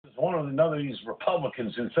want to know these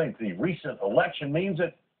Republicans who think the recent election means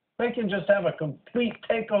that they can just have a complete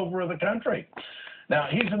takeover of the country. Now,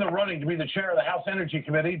 he's in the running to be the chair of the House Energy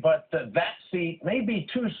Committee, but that seat may be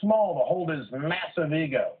too small to hold his massive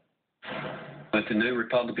ego. With the new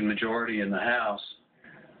Republican majority in the House,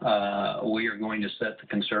 we are going to set the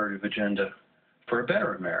conservative agenda for a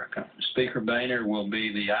better America. Speaker Boehner will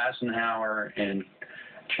be the Eisenhower, and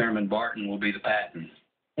Chairman Barton will be the Patton.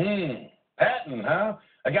 Patton, huh?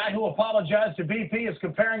 A guy who apologized to BP is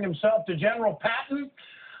comparing himself to General Patton?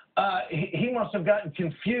 He must have gotten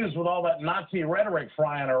confused with all that Nazi rhetoric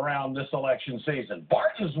flying around this election season.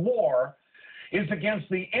 Barton's war is against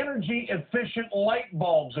the energy-efficient light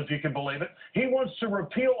bulbs, if you can believe it. He wants to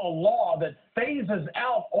repeal a law that phases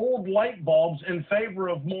out old light bulbs in favor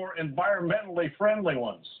of more environmentally friendly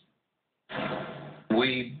ones.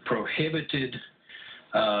 We prohibited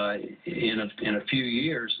in a few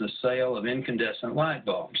years the sale of incandescent light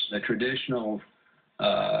bulbs. The traditional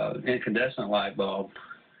incandescent light bulb,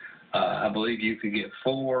 I believe you could get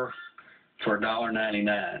 4 for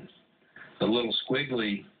 $1.99. The little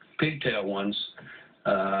squiggly pigtail ones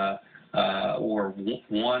were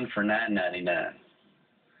 1 for $9.99.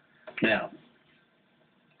 Now,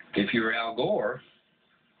 if you're Al Gore,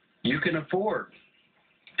 you can afford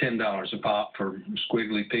 $10 a pop for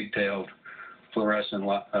squiggly pigtailed fluorescent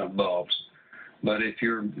bulbs. But if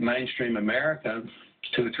you're mainstream America,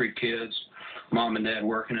 2 or 3 kids, mom and dad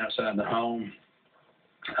working outside the home,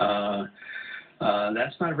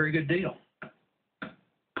 that's not a very good deal.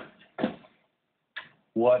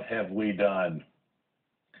 What have we done?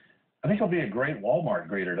 I think he'll be a great Walmart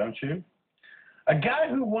greeter, don't you? A guy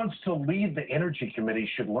who wants to lead the Energy Committee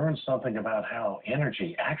should learn something about how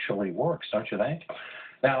energy actually works, don't you think?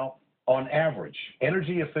 Now, on average,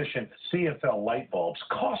 energy-efficient CFL light bulbs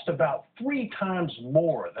cost about 3 times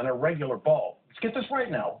more than a regular bulb. Let's get this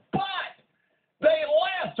right now. But they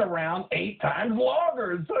last around 8 times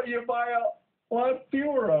longer, so you buy a lot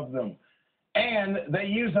fewer of them. And they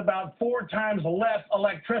use about 4 times less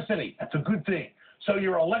electricity. That's a good thing. So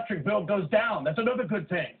your electric bill goes down. That's another good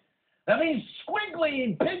thing. Now, these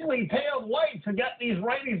squiggly, piggly-tailed lights have got these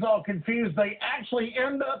righties all confused. They actually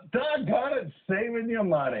end up, doggone it, saving you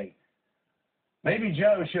money. Maybe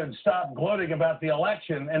Joe should stop gloating about the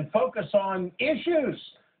election and focus on issues,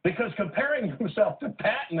 because comparing himself to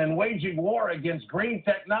Patton and waging war against green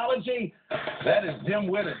technology, that is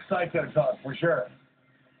dim-witted psycho talk for sure.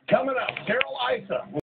 Coming up, Carol Issa.